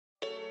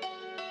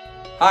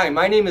Hi,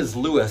 my name is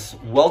Lewis.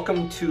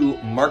 Welcome to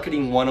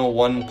Marketing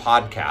 101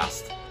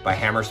 podcast by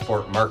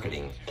Hammersport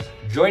Marketing.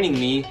 Joining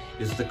me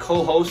is the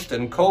co-host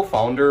and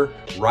co-founder,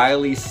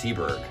 Riley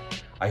Seberg.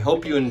 I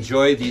hope you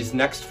enjoy these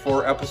next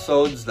 4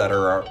 episodes that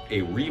are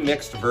a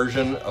remixed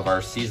version of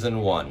our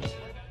season 1.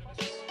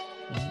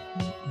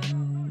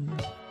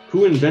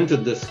 Who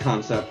invented this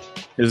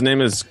concept? His name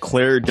is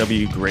Clare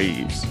W.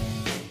 Graves.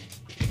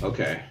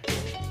 Okay.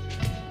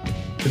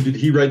 Did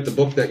he write the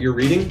book that you're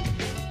reading?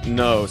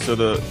 No, so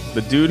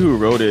the dude who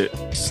wrote it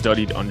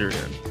studied under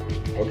him.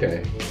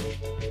 Okay.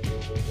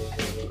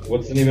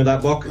 What's the name of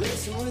that book?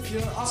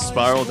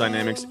 Spiral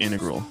Dynamics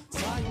Integral.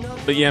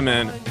 But yeah,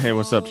 man. Hey,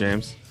 what's up,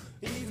 James?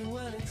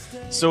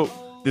 So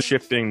the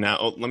shifting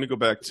now, let me go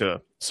back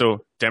to,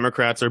 so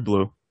Democrats are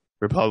blue,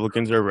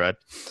 Republicans are red.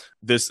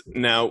 This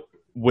now,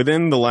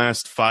 within the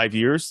last 5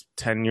 years,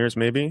 10 years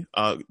maybe,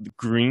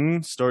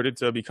 green started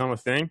to become a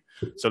thing.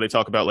 So they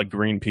talk about like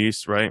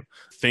Greenpeace, right?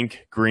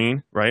 Think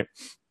green, right?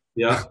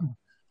 Yeah.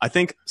 I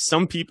think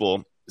some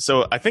people,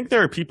 so I think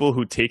there are people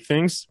who take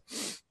things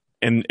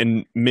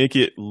and make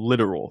it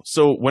literal.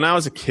 So when I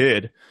was a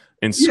kid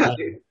in school,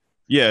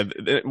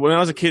 when I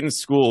was a kid in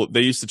school,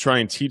 they used to try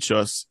and teach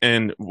us,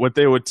 and what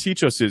they would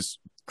teach us is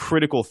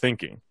critical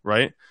thinking,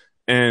 right?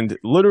 And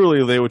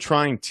literally they would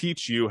try and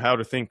teach you how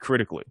to think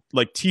critically,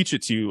 like teach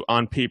it to you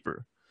on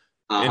paper.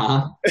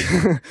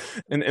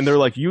 And they're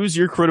like, use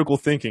your critical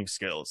thinking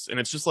skills. And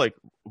it's just like,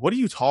 what are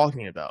you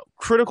talking about?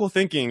 Critical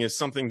thinking is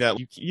something that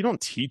you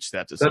don't teach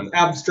that to someone.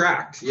 That's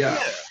abstract. Yeah.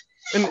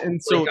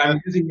 And so like, I'm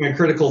using my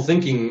critical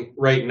thinking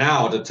right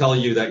now to tell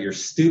you that you're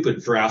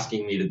stupid for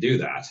asking me to do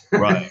that.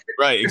 Right,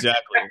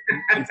 exactly.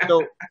 And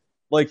so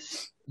like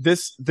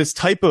this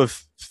type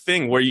of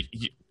thing where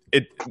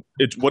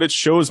what it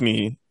shows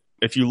me,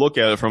 if you look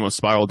at it from a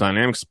spiral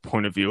dynamics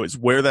point of view, is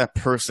where that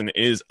person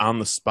is on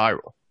the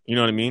spiral. You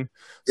know what I mean?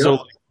 Yep. So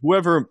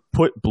whoever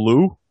put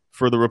blue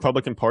for the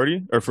Republican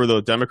Party or for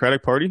the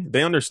Democratic Party,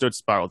 they understood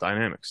spiral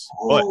dynamics.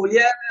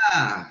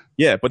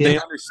 Yeah, but they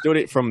understood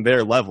it from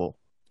their level.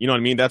 You know what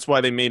I mean? That's why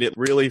they made it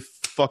really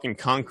fucking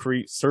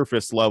concrete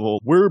surface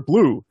level. We're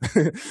blue.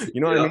 You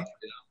know what I mean?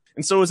 Yeah.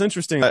 And so it was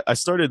interesting. I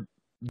started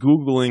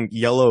Googling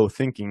yellow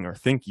thinking or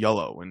think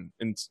yellow and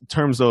in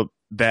terms of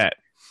that.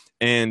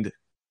 And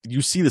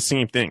you see the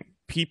same thing.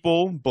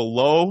 People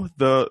below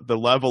the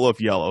level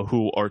of yellow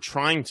who are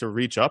trying to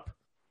reach up,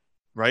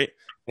 right?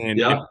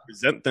 And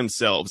present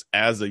themselves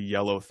as a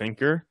yellow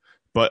thinker,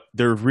 but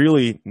they're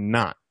really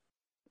not.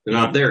 They're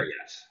not there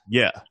yet.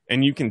 Yeah.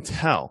 And you can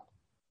tell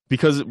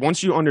because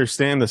once you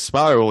understand the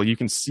spiral, you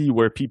can see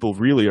where people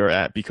really are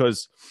at.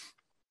 Because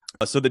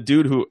so the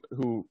dude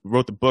who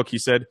wrote the book, he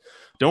said,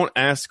 don't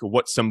ask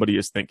what somebody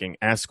is thinking,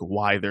 ask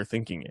why they're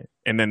thinking it.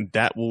 And then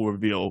that will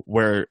reveal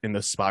where in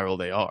the spiral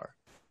they are.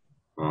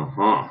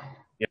 Uh-huh.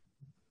 Yeah.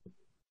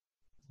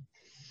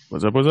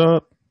 What's up? What's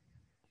up?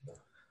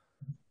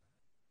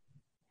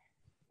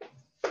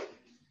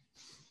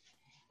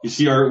 You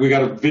see we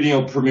got a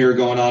video premiere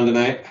going on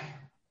tonight.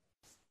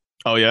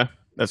 Oh yeah?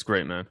 That's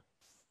great, man.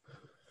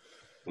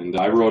 And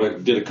I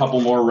did a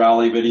couple more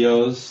rally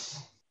videos.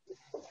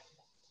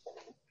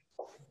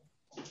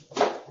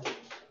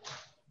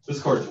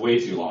 This cord's way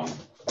too long.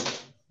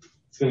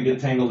 It's going to get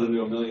tangled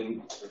into a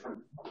million different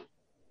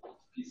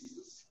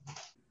pieces.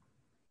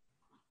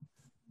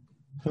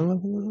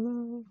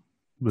 Hello.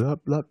 Blah,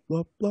 blah,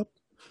 blah, blah.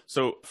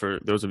 So for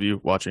those of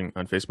you watching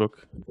on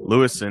Facebook,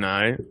 Lewis and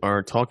I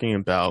are talking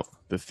about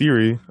the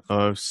theory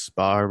of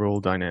spiral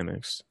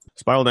dynamics.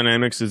 Spiral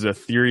dynamics is a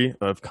theory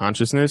of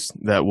consciousness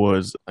that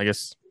was, I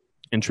guess,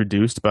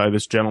 introduced by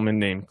this gentleman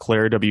named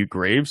Clare W.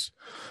 Graves.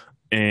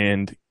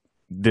 And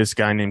this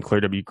guy named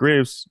Clare W.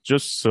 Graves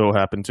just so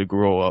happened to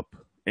grow up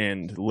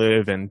and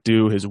live and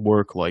do his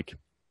work like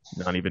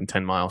not even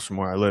 10 miles from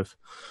where I live,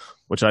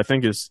 which I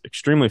think is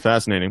extremely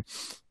fascinating.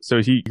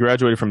 So he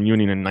graduated from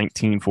Union in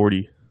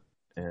 1940.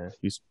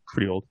 He's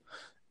pretty old.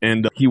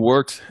 And he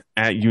worked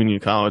at Union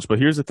College. But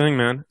here's the thing,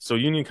 man. So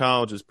Union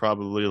College is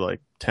probably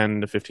like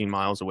 10 to 15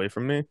 miles away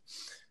from me.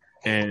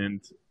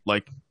 And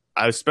like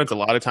I spent a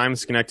lot of time in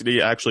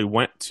Schenectady. I actually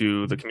went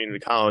to the community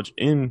college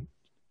in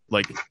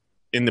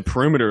the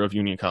perimeter of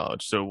Union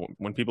College. So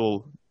when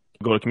people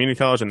go to community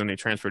college and then they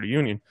transfer to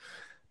Union,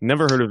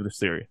 never heard of this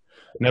theory.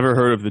 Never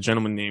heard of the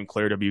gentleman named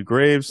Clare W.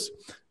 Graves.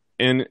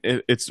 And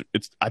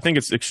I think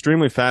it's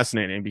extremely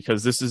fascinating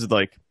because this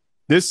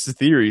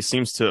theory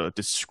seems to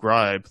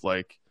describe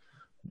like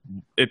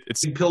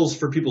it's pills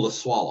for people to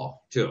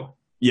swallow too.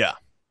 Yeah.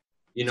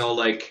 You know,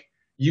 like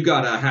you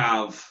got to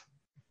have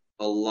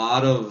a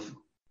lot of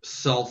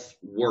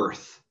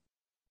self-worth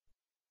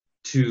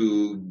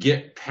to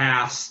get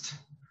past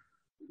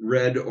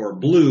red or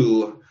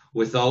blue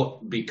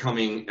without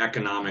becoming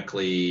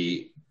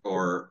economically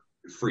or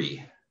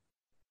free.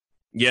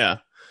 Yeah.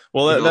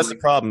 Well, that's the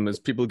problem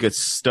is people get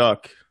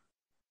stuck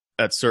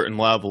at certain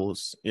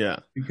levels.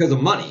 Yeah. Because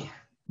of money.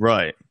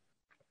 Right.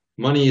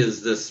 Money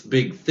is this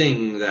big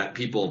thing that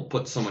people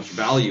put so much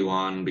value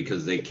on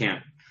because they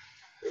can't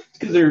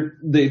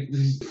they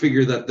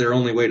figure that their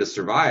only way to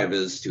survive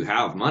is to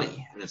have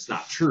money, and it's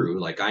not true.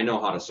 Like, I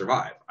know how to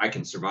survive. I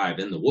can survive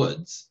in the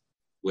woods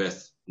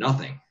with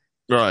nothing.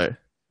 Right.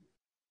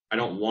 I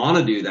don't want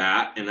to do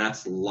that, and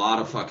that's a lot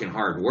of fucking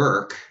hard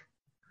work.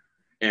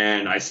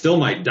 And I still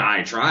might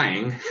die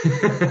trying,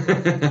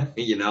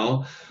 you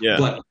know? Yeah.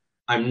 But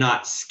I'm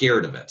not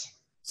scared of it.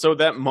 So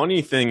that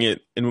money thing,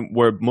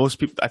 where most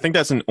people, I think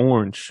that's an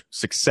orange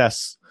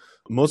success.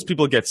 Most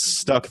people get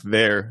stuck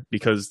there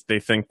because they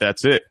think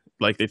that's it.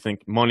 Like, they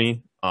think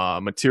money,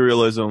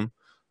 materialism,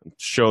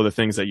 show the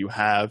things that you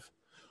have.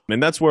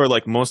 And that's where,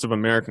 like, most of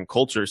American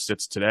culture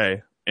sits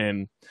today.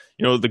 And,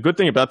 you know, the good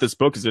thing about this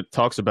book is it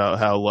talks about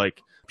how, like,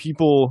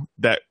 people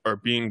that are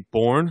being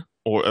born,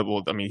 or,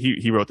 well, I mean,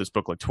 he wrote this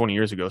book like 20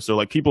 years ago. So,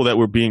 like, people that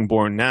were being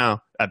born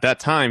now, at that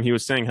time, he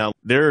was saying how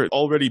they're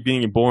already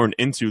being born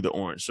into the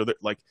orange. So,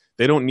 like,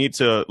 they don't need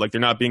to, like,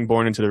 they're not being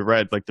born into the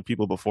red like the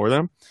people before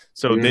them.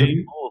 So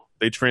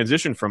they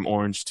transition from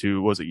orange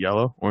to, was it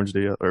yellow? Orange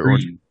to yellow, or green.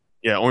 Orange?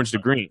 Yeah, orange to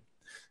green.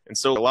 And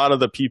so a lot of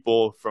the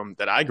people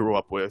that I grew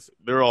up with,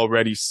 they're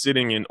already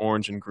sitting in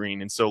orange and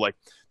green. And so, like,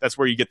 that's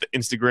where you get the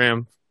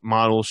Instagram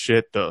model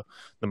shit, the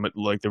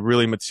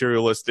really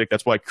materialistic.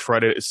 That's why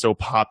credit is so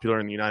popular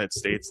in the United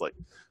States. Like,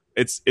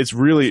 it's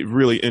really,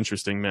 really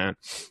interesting, man.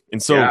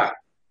 And so,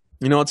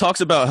 you know, it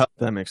talks about how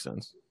that makes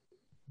sense.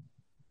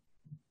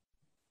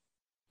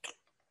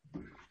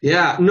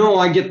 Yeah, no,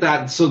 I get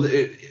that. So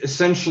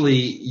essentially,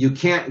 you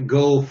can't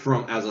go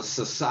from, as a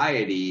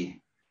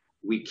society,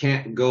 we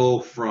can't go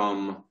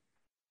from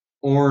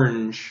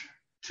orange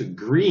to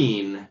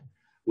green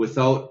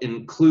without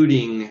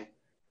including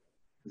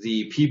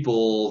the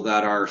people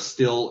that are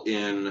still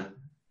in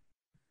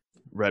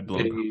red,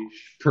 blue,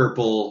 beige,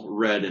 purple,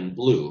 red, and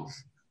blue.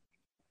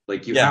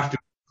 Like, you have to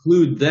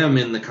include them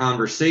in the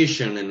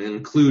conversation and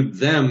include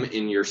them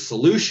in your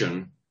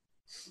solution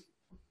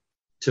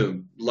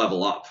to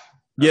level up.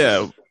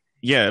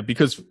 Yeah,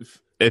 because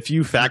if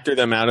you factor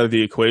them out of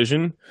the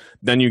equation,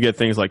 then you get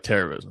things like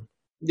terrorism.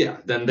 Yeah,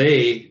 then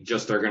they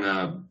just are going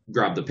to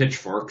grab the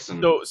pitchforks.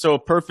 And So a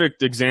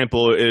perfect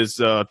example is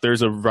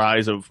there's a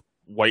rise of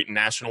white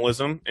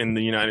nationalism in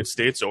the United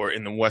States or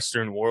in the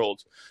Western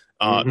world.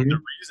 The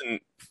reason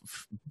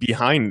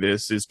behind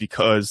this is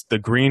because the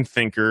green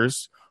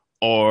thinkers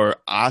are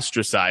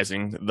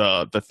ostracizing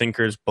the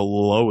thinkers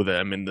below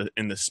them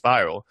in the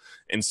spiral,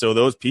 and so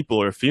those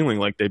people are feeling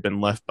like they've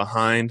been left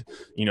behind.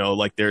 You know,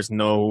 like there's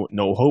no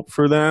hope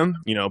for them.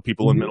 You know,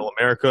 people in Middle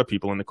America,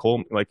 people in the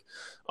coal, like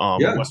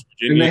West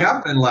Virginia, and they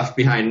have been left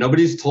behind.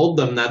 Nobody's told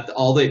them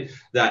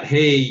that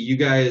hey, you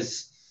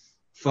guys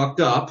fucked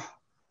up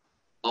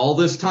all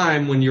this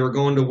time when you were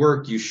going to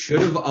work. You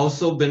should have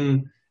also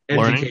been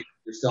educating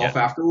yourself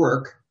after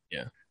work.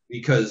 Yeah,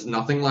 because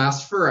nothing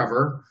lasts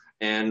forever.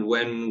 And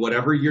when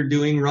whatever you're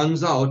doing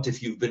runs out,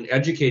 if you've been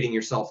educating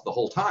yourself the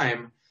whole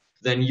time,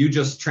 then you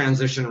just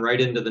transition right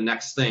into the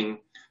next thing.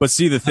 But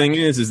see, the thing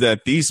is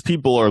that these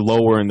people are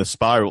lower in the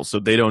spiral, so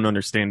they don't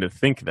understand to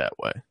think that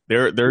way.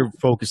 They're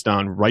focused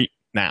on right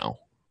now.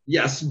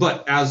 Yes,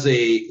 but as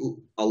a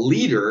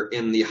leader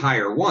in the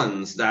higher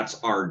ones,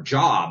 that's our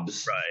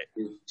jobs,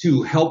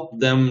 to help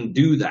them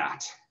do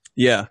that.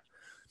 Yeah.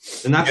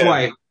 And that's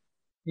why,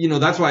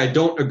 that's why I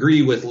don't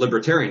agree with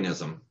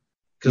libertarianism.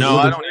 No,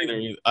 I don't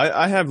either.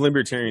 I have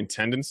libertarian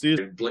tendencies.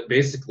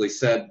 Basically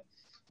said,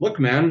 look,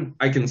 man,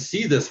 I can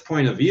see this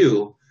point of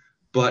view,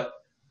 but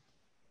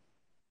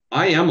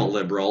I am a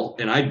liberal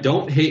and I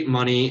don't hate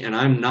money, and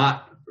I'm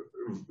not,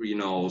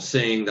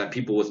 saying that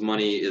people with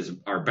money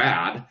are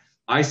bad.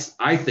 I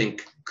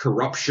think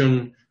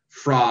corruption,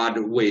 fraud,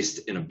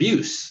 waste, and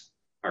abuse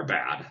are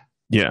bad.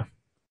 Yeah.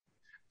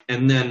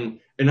 And then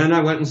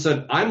I went and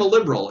said, I'm a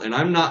liberal and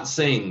I'm not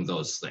saying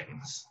those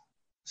things.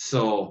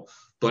 So,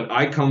 but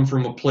I come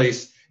from a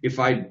place,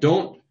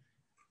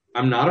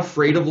 I'm not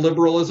afraid of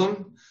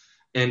liberalism.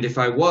 And if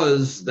I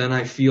was, then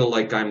I feel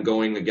like I'm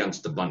going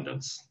against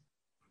abundance.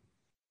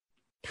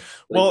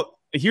 Well,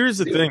 here's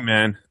the thing,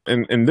 man.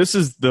 And this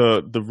is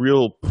the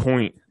real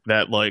point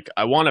that, like,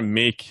 I want to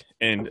make.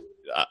 And,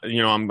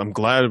 I'm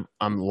glad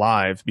I'm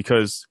live,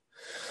 because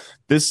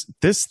this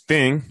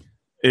thing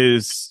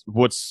is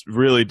what's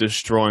really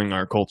destroying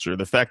our culture.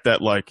 The fact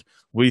that, like,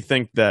 we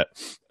think that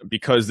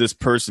because this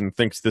person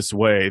thinks this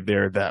way,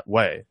 they're that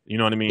way. You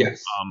know what I mean?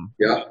 Yes.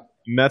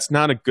 And that's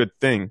not a good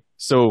thing.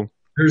 So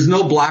there's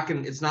no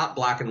it's not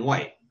black and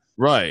white.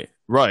 Right.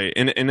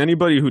 And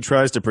anybody who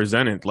tries to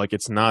present it like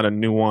it's not a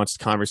nuanced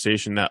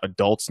conversation that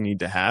adults need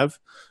to have,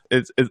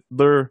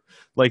 they're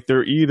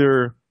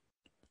either,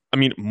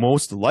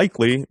 most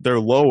likely they're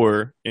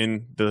lower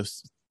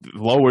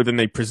than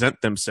they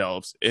present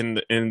themselves in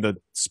the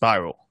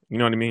spiral. You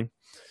know what I mean?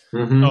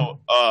 Mm-hmm. So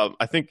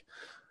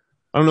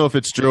I don't know if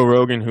it's Joe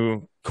Rogan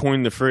who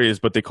coined the phrase,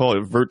 but they call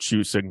it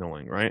virtue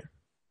signaling, right?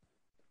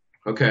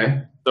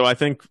 Okay. So I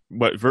think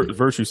what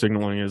virtue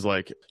signaling is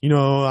like,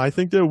 I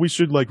think that we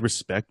should like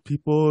respect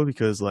people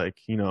because like,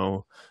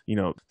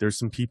 there's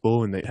some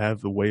people and they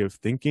have the way of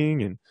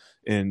thinking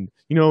and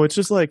it's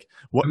just like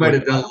what I might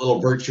have done a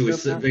little virtue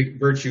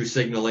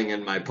signaling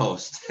in my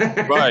post.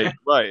 Right.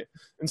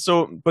 And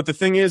so, but the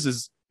thing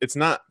is it's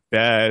not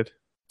bad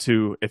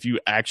to if you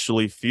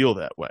actually feel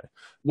that way.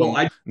 Well,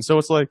 and so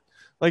it's like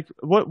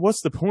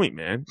what's the point,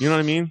 man? You know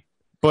what I mean?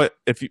 But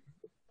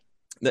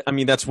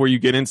that's where you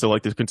get into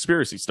like the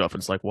conspiracy stuff.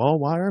 And it's like, well,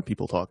 why are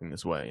people talking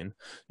this way? And,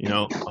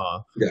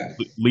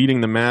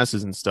 leading the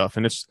masses and stuff.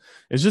 And it's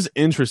just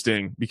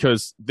interesting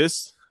because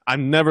I've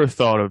never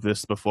thought of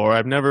this before.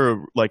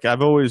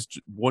 I've always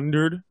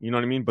wondered, you know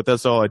what I mean? But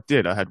that's all I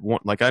did. I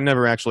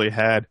never actually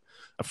had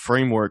a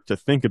framework to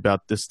think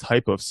about this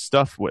type of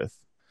stuff with.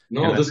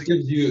 No, this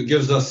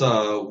gives us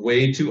a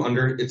way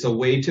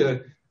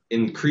to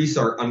increase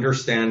our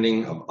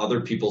understanding of other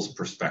people's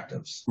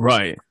perspectives.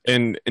 Right.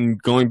 And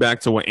going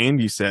back to what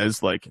Andy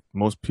says, like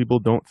most people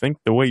don't think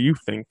the way you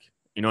think.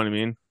 You know what I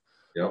mean?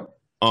 Yep.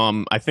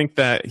 I think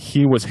that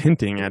he was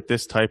hinting at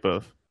this type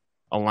of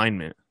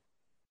alignment.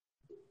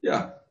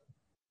 Yeah.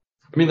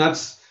 I mean,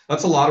 that's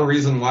a lot of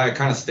reason why I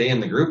kind of stay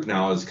in the group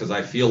now is because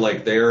I feel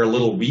like they're a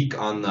little weak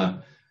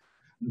on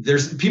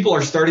people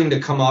are starting to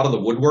come out of the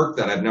woodwork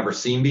that I've never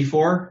seen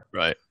before.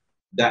 Right.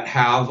 That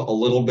have a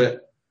little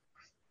bit.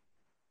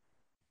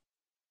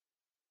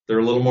 They're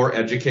a little more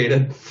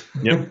educated.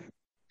 Yep.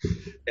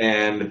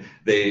 And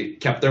they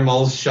kept their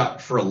mouths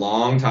shut for a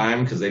long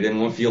time because they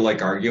didn't feel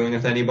like arguing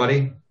with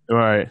anybody.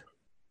 Right.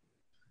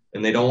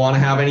 And they don't want to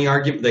have any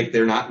argument. Like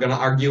they're not going to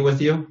argue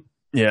with you.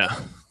 Yeah.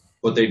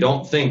 But they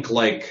don't think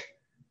like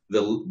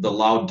the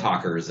loud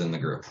talkers in the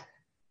group.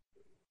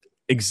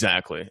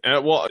 Exactly.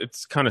 Well,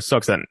 it's kind of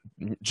sucks that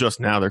just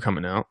now they're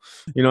coming out.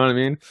 You know what I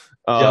mean?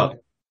 Yeah.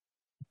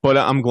 But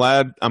I'm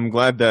glad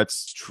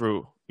that's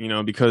true.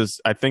 Because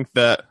I think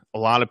that a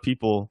lot of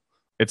people,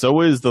 it's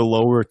always the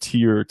lower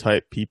tier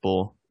type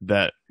people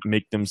that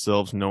make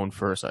themselves known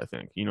first, I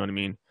think. You know what I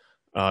mean?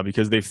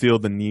 Because they feel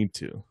the need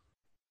to.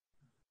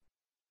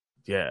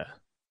 Yeah.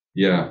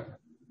 Yeah.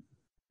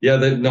 Yeah,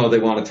 they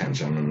want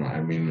attention. And I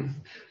mean,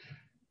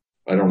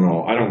 I don't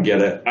know. I don't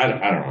get it. I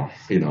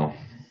don't know.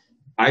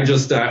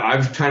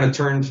 I've kind of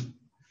turned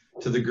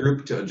to the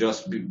group to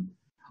just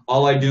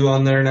all I do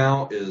on there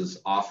now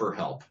is offer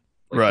help.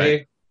 Like, right.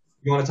 Hey,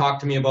 you want to talk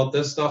to me about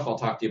this stuff? I'll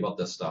talk to you about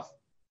this stuff.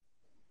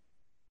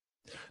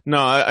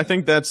 No, I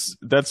think that's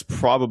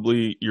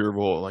probably your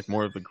role, like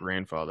more of the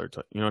grandfather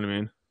type. You know what I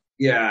mean?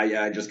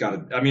 Yeah. I just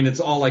got to. I mean, it's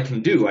all I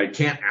can do. I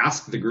can't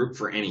ask the group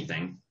for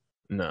anything.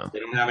 No, they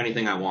don't have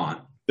anything I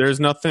want. There's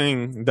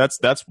nothing.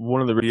 That's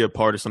one of the really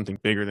part of something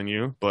bigger than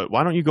you. But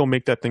why don't you go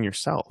make that thing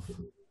yourself?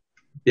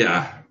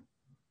 Yeah,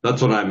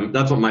 that's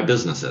what my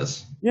business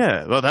is.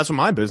 Yeah, well, that's what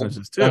my business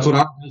is too. That's what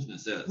our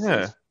business is.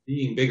 Yeah. It's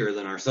being bigger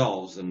than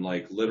ourselves, and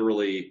like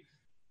literally,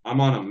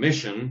 I'm on a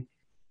mission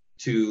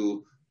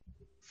to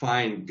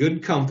find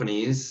good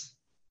companies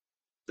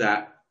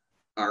that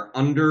are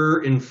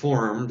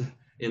underinformed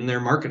in their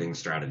marketing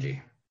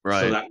strategy.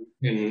 Right. So that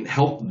we can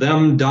help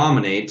them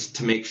dominate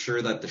to make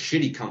sure that the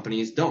shitty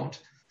companies don't.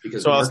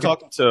 Because I was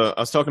talking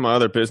to my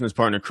other business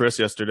partner, Chris,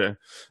 yesterday.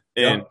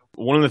 And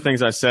one of the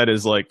things I said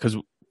is like, because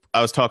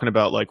I was talking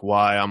about like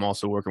why I'm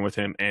also working with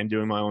him and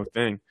doing my own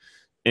thing.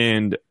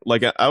 And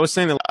like I was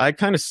saying that I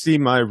kind of see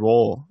my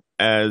role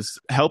as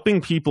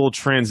helping people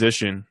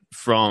transition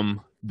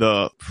from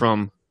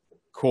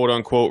quote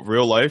unquote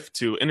real life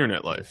to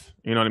internet life.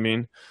 You know what I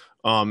mean?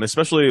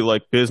 Especially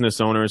like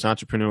business owners,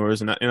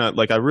 entrepreneurs, and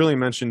I really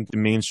mentioned the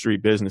Main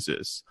Street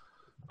businesses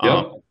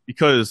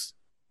because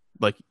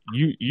like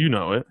you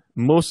know it,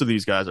 most of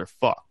these guys are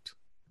fucked.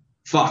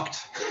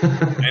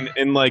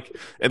 and like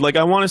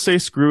I want to say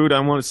screwed. I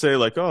want to say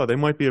like, oh, they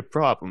might be a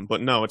problem,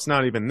 but no, it's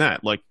not even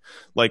that. Like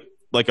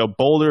a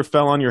boulder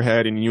fell on your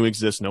head and you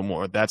exist no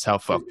more. That's how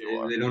fucked you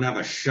are. They don't have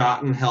a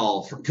shot in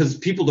hell because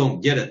people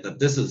don't get it that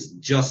this is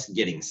just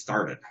getting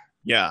started.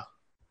 Yeah,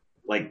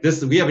 like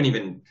this, we haven't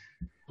even.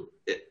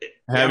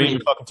 I haven't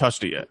even fucking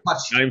touched it yet. Not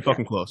even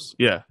fucking close.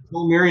 Yeah.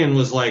 Bill Marion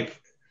was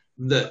like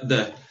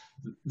the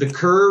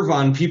curve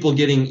on people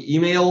getting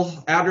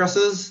email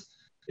addresses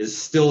is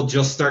still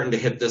just starting to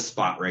hit this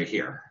spot right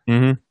here.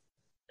 Mm-hmm.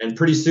 And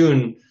pretty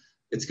soon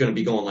it's going to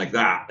be going like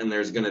that. And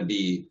there's going to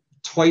be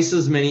twice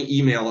as many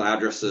email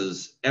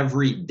addresses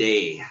every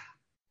day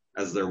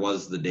as there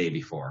was the day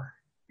before.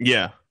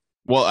 Yeah.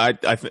 Well, I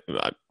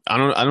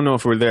don't know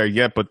if we're there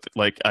yet, but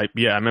like I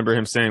remember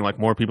him saying like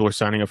more people are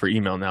signing up for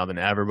email now than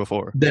ever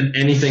before. Than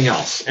anything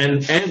else,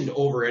 and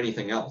over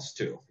anything else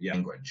too. Yeah.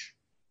 Language,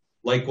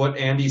 like what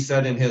Andy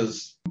said in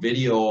his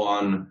video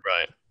on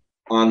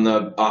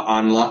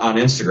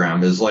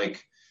Instagram is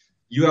like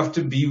you have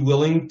to be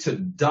willing to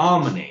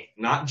dominate,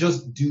 not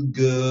just do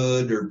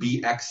good or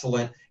be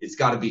excellent. It's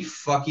got to be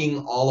fucking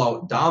all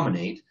out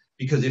dominate,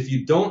 because if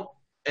you don't.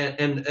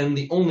 And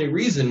the only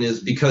reason is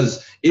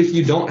because if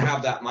you don't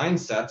have that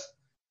mindset,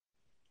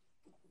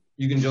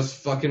 you can just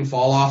fucking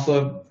fall off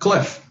a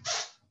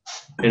cliff,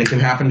 and it can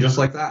happen just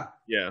like that.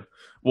 Yeah.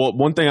 Well,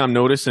 one thing I'm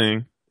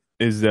noticing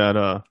is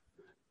that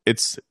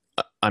it's,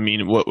 I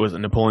mean, what was it?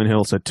 Napoleon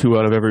Hill said 2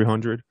 out of every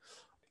 100.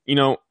 You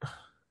know,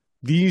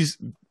 these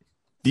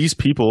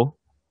people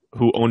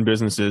who own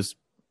businesses,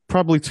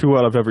 probably 2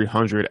 out of every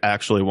 100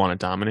 actually want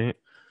to dominate.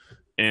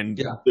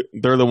 And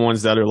they're the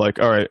ones that are like,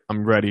 all right,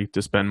 I'm ready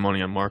to spend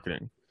money on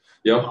marketing.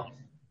 Yep.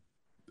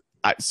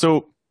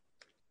 So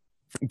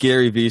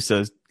Gary Vee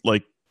says,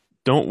 like,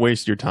 don't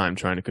waste your time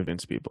trying to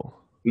convince people.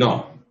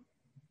 No.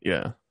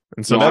 Yeah.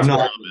 And so that's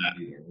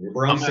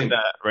where I'm at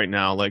that right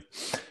now. Like,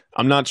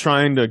 I'm not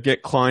trying to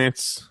get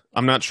clients.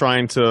 I'm not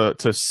trying to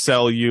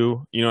sell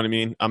you. You know what I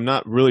mean? I'm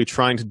not really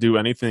trying to do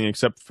anything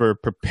except for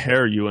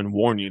prepare you and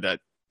warn you that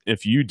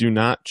if you do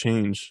not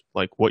change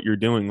like what you're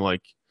doing,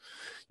 like,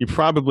 you're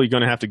probably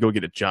going to have to go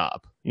get a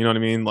job. You know what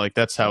I mean? Like,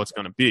 that's how it's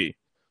going to be.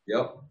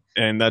 Yep.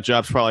 And that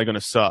job's probably going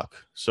to suck.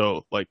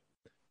 So, like,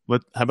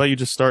 how about you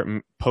just start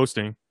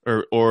posting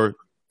or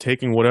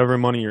taking whatever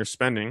money you're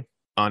spending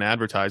on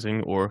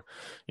advertising or,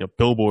 you know,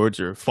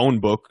 billboards or phone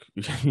book.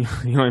 You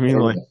know what I mean?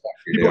 Like,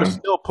 people are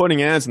still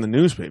putting ads in the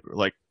newspaper.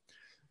 Like,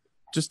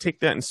 just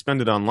take that and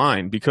spend it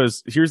online.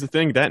 Because here's the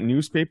thing: that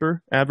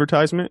newspaper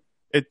advertisement,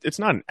 it's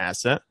not an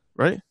asset,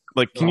 right?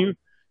 Like, can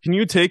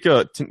you take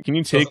a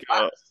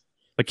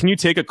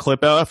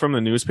clip out from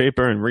the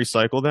newspaper and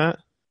recycle that?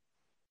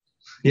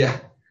 Yeah.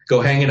 Go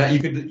hang it out.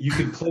 You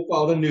could clip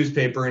out a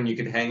newspaper and you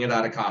could hang it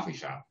at a coffee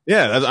shop.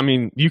 Yeah, I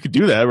mean, you could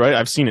do that, right?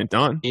 I've seen it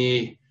done.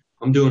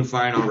 I'm doing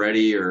fine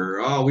already, or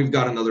oh, we've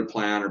got another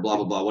plan, or blah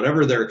blah blah.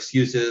 Whatever their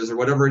excuse is, or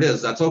whatever it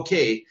is, that's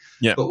okay.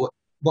 Yeah. But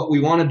what we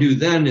want to do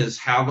then is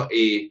have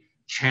a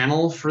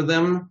channel for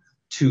them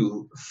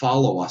to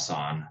follow us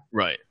on,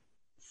 right?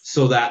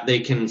 So that they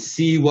can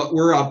see what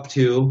we're up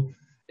to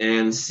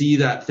and see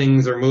that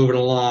things are moving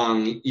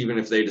along, even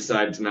if they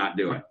decide to not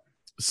do it.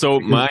 So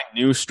my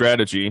new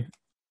strategy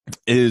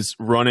is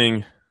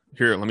running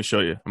here. Let me show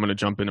you. I'm going to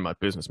jump into my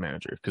business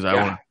manager because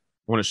I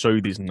want to show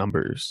you these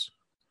numbers.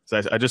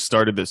 So I just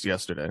started this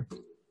yesterday.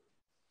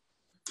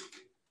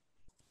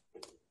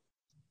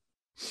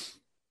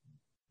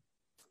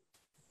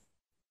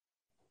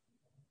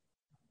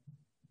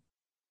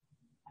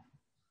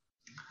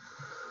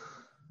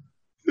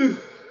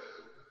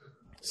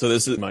 So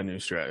this is my new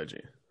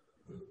strategy.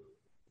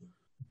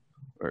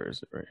 Where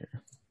is it? Right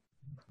here.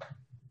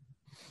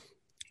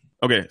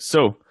 Okay,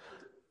 so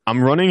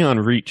I'm running on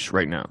Reach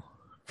right now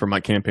for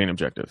my campaign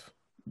objective.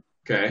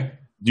 Okay.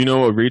 Do you know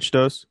what Reach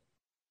does?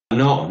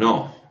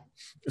 No.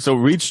 So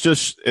Reach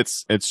just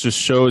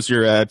shows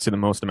your ad to the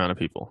most amount of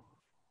people.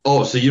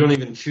 Oh, so you don't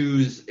even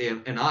choose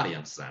an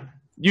audience then?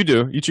 You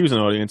do. You choose an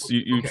audience.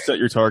 You set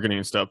your targeting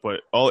and stuff,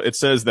 but all it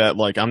says that,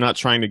 like, I'm not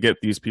trying to get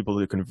these people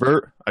to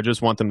convert. I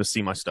just want them to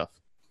see my stuff.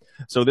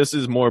 So this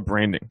is more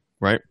branding,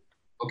 right?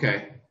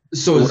 Okay.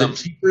 So is it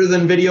cheaper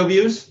than video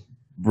views?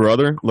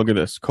 Brother, look at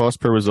this. Cost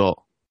per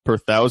result. Per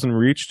 1,000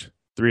 reached,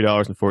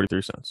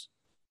 $3.43.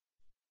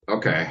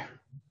 Okay.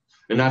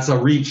 And that's a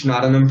reach,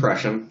 not an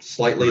impression.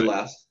 Slightly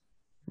less.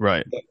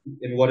 Right.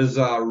 And what is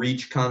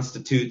reach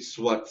constitutes,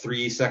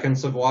 3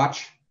 seconds of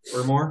watch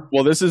or more?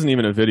 Well, this isn't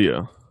even a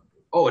video.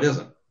 Oh, it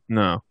isn't?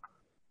 No.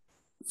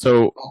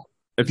 So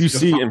if you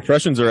see,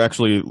 impressions are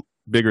actually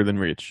bigger than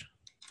reach.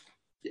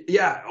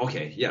 Yeah.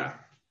 Okay. Yeah.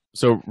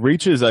 So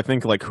reach is, I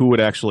think, like who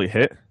would actually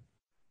hit.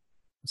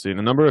 Let's see,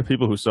 the number of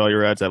people who saw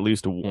your ads at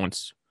least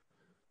once.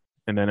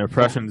 And then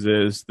impressions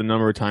is the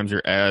number of times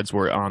your ads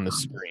were on the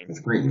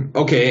screen.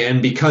 Okay,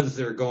 and because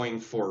they're going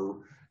for,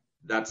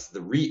 that's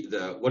the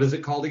what is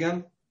it called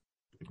again?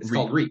 It's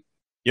called reach.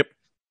 Yep.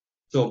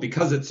 So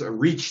because it's a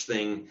reach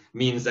thing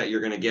means that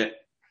you're going to get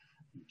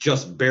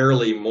just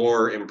barely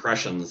more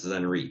impressions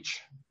than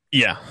reach.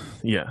 Yeah.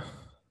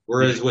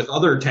 Whereas with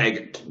other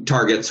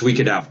targets, we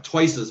could have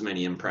twice as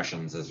many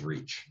impressions as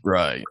reach.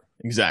 Right.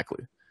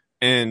 Exactly.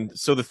 And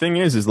so the thing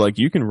is like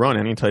you can run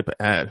any type of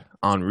ad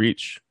on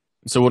reach.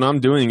 So what I'm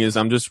doing is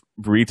I'm just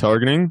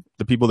retargeting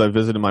the people that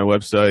visited my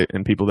website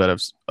and people that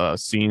have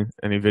seen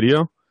any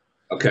video.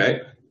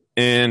 Okay.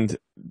 And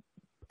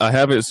I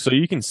have it so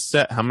you can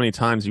set how many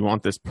times you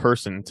want this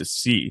person to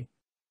see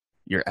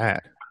your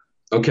ad.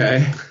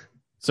 Okay.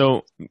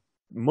 So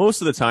most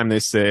of the time they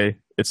say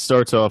it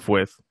starts off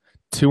with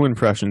 2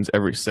 impressions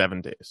every 7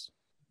 days.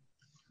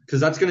 Because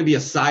that's going to be a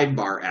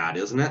sidebar ad,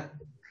 isn't it?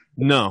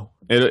 No,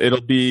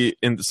 it'll be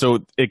so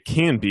it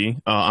can be.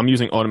 I'm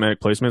using automatic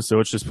placement, so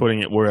it's just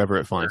putting it wherever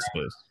it finds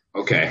space.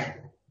 Okay.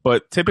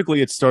 But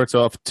typically it starts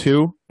off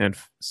 2 and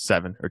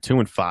 7 or 2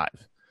 and 5.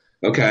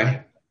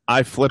 Okay.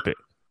 I flip it.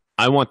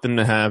 I want them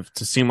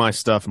to see my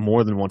stuff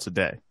more than once a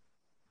day.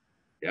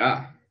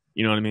 Yeah.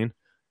 You know what I mean?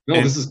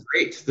 No, this is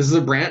great. This is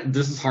a brand.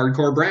 This is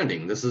hardcore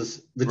branding. This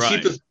is the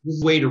cheapest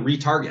way to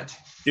retarget.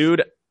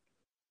 Dude,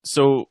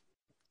 so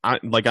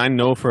I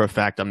know for a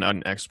fact I'm not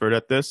an expert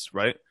at this,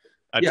 right?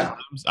 At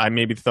times, I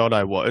maybe thought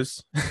I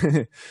was.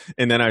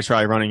 And then I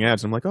try running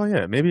ads. I'm like, oh,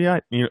 yeah, maybe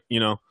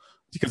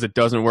because it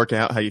doesn't work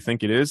out how you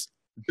think it is.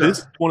 Sure. This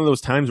is one of those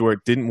times where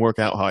it didn't work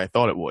out how I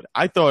thought it would.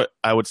 I thought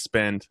I would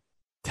spend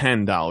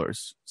 $10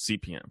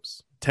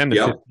 CPMs, 10 to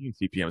 15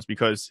 CPMs,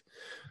 because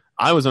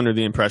I was under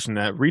the impression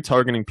that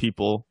retargeting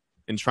people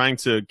and trying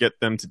to get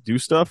them to do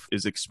stuff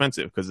is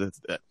expensive because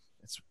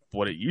it's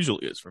what it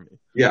usually is for me.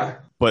 Yeah.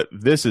 But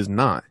this is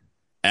not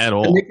at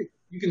all.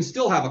 You can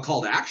still have a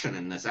call to action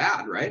in this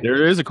ad, right?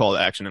 There is a call to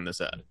action in this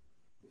ad.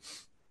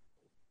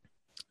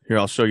 Here,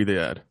 I'll show you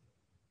the ad.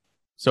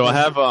 So I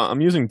have,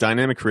 I'm using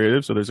dynamic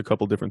creative, so there's a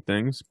couple different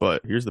things,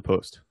 but here's the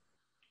post.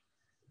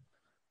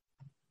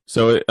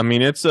 So,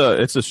 it's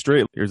a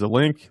straight, here's a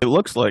link. It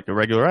looks like a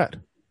regular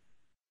ad.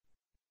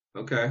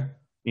 Okay.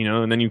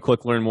 And then you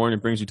click learn more and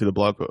it brings you to the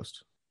blog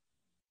post.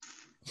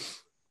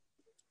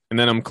 And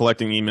then I'm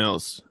collecting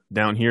emails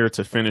down here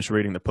to finish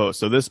rating the post.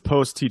 So this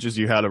post teaches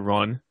you how to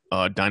run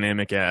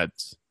dynamic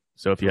ads.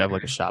 So if you have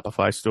like a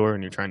Shopify store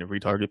and you're trying to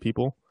retarget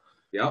people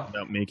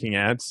without making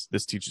ads,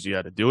 this teaches you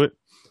how to do it.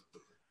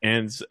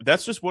 And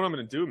that's just what I'm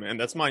going to do, man.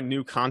 That's my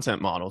new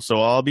content model.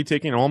 So I'll be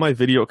taking all my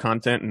video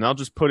content and I'll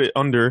just put it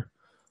under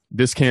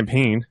this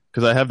campaign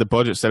because I have the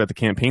budget set at the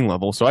campaign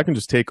level. So I can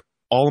just take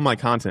all of my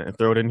content and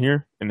throw it in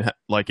here and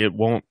it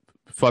won't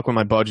fuck with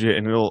my budget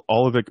and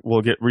all of it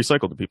will get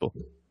recycled to people.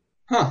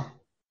 Huh.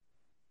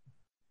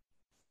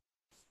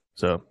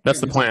 So that's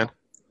the plan.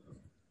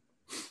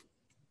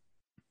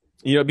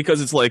 Because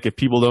it's like if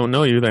people don't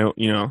know you, they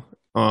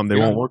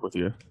won't work with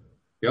you.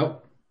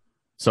 Yep.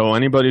 So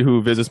anybody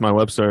who visits my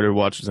website or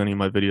watches any of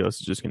my videos is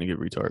just going to get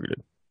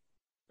retargeted.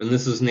 And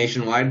this is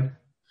nationwide?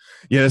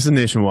 Yeah, this is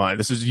nationwide.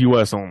 This is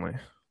US only.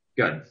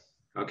 Good.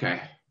 Okay.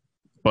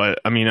 But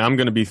I'm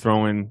going to be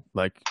throwing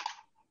like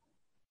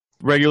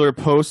regular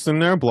posts in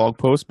there, blog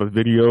posts, but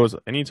videos,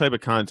 any type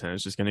of content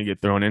is just going to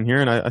get thrown in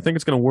here. And I think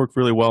it's going to work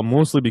really well,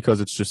 mostly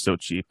because it's just so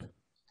cheap.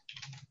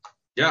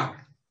 Yeah.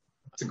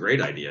 It's a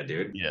great idea,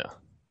 dude.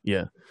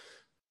 Yeah.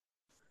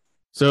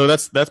 So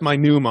that's my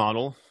new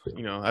model.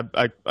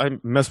 I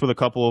mess with a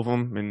couple of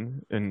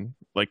them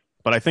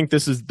but I think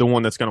this is the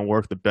one that's going to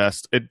work the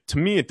best. To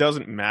me, it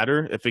doesn't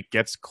matter if it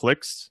gets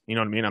clicks. You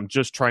know what I mean? I'm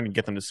just trying to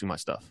get them to see my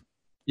stuff.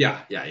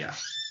 Yeah.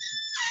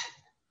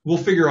 We'll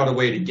figure out a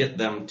way to get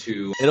them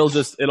to.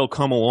 It'll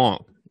come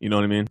along. You know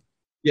what I mean?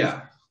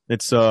 Yeah.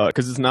 It's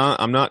because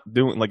I'm not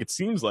doing like, it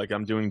seems like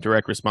I'm doing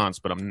direct response,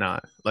 but I'm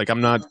not. Like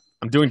I'm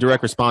doing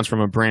direct response from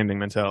a branding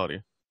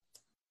mentality.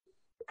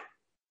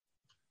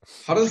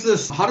 How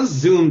does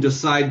Zoom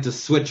decide to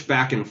switch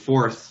back and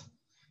forth?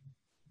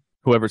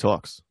 Whoever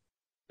talks.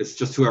 It's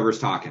just whoever's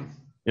talking.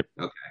 Yep.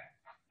 Okay.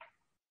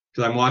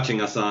 Because I'm watching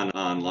us on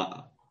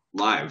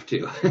live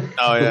too.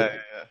 Oh yeah.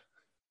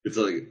 It's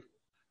like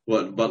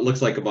but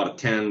looks like about a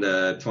 10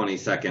 to 20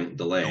 second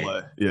delay.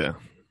 Yeah.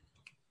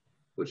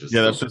 Which is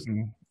that's just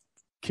in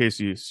case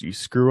you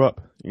screw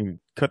up. You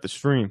cut the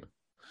stream.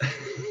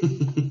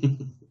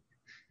 It's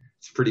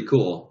pretty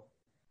cool.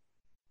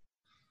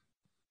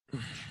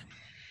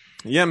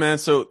 Yeah, man.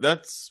 So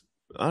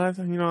I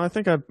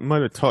think I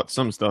might have taught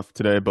some stuff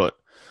today, but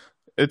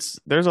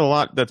there's a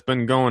lot that's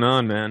been going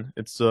on, man.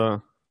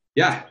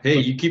 Yeah. Hey,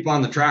 you keep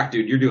on the track,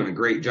 dude. You're doing a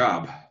great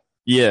job.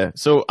 Yeah.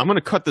 So I'm going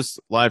to cut this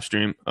live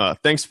stream.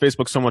 Thanks,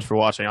 Facebook, so much for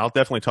watching. I'll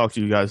definitely talk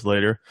to you guys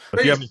later.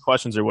 If you have any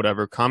questions or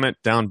whatever, comment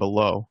down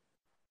below.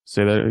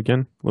 Say that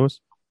again, Lewis?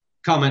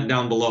 Comment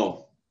down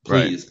below,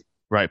 please.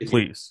 Right,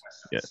 please.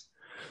 Yeah.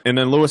 And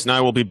then Lewis and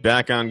I will be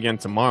back on again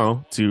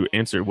tomorrow to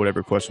answer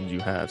whatever questions you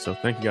have. So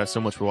thank you guys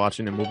so much for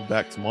watching, and we'll be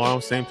back tomorrow,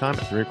 same time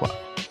at 3 o'clock.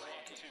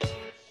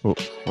 Oh,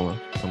 hold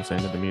on. I'm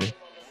saying at the meeting.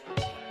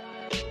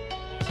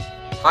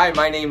 Hi,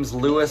 my name's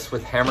Lewis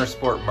with Hammer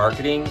Sport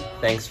Marketing.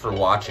 Thanks for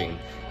watching.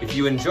 If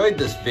you enjoyed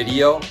this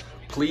video,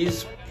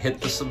 please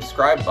hit the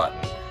subscribe button.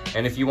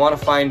 And if you want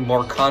to find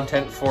more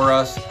content for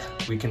us,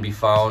 we can be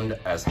found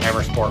as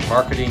Hammer Sport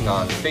Marketing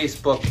on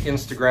Facebook,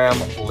 Instagram,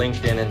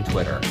 LinkedIn, and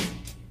Twitter.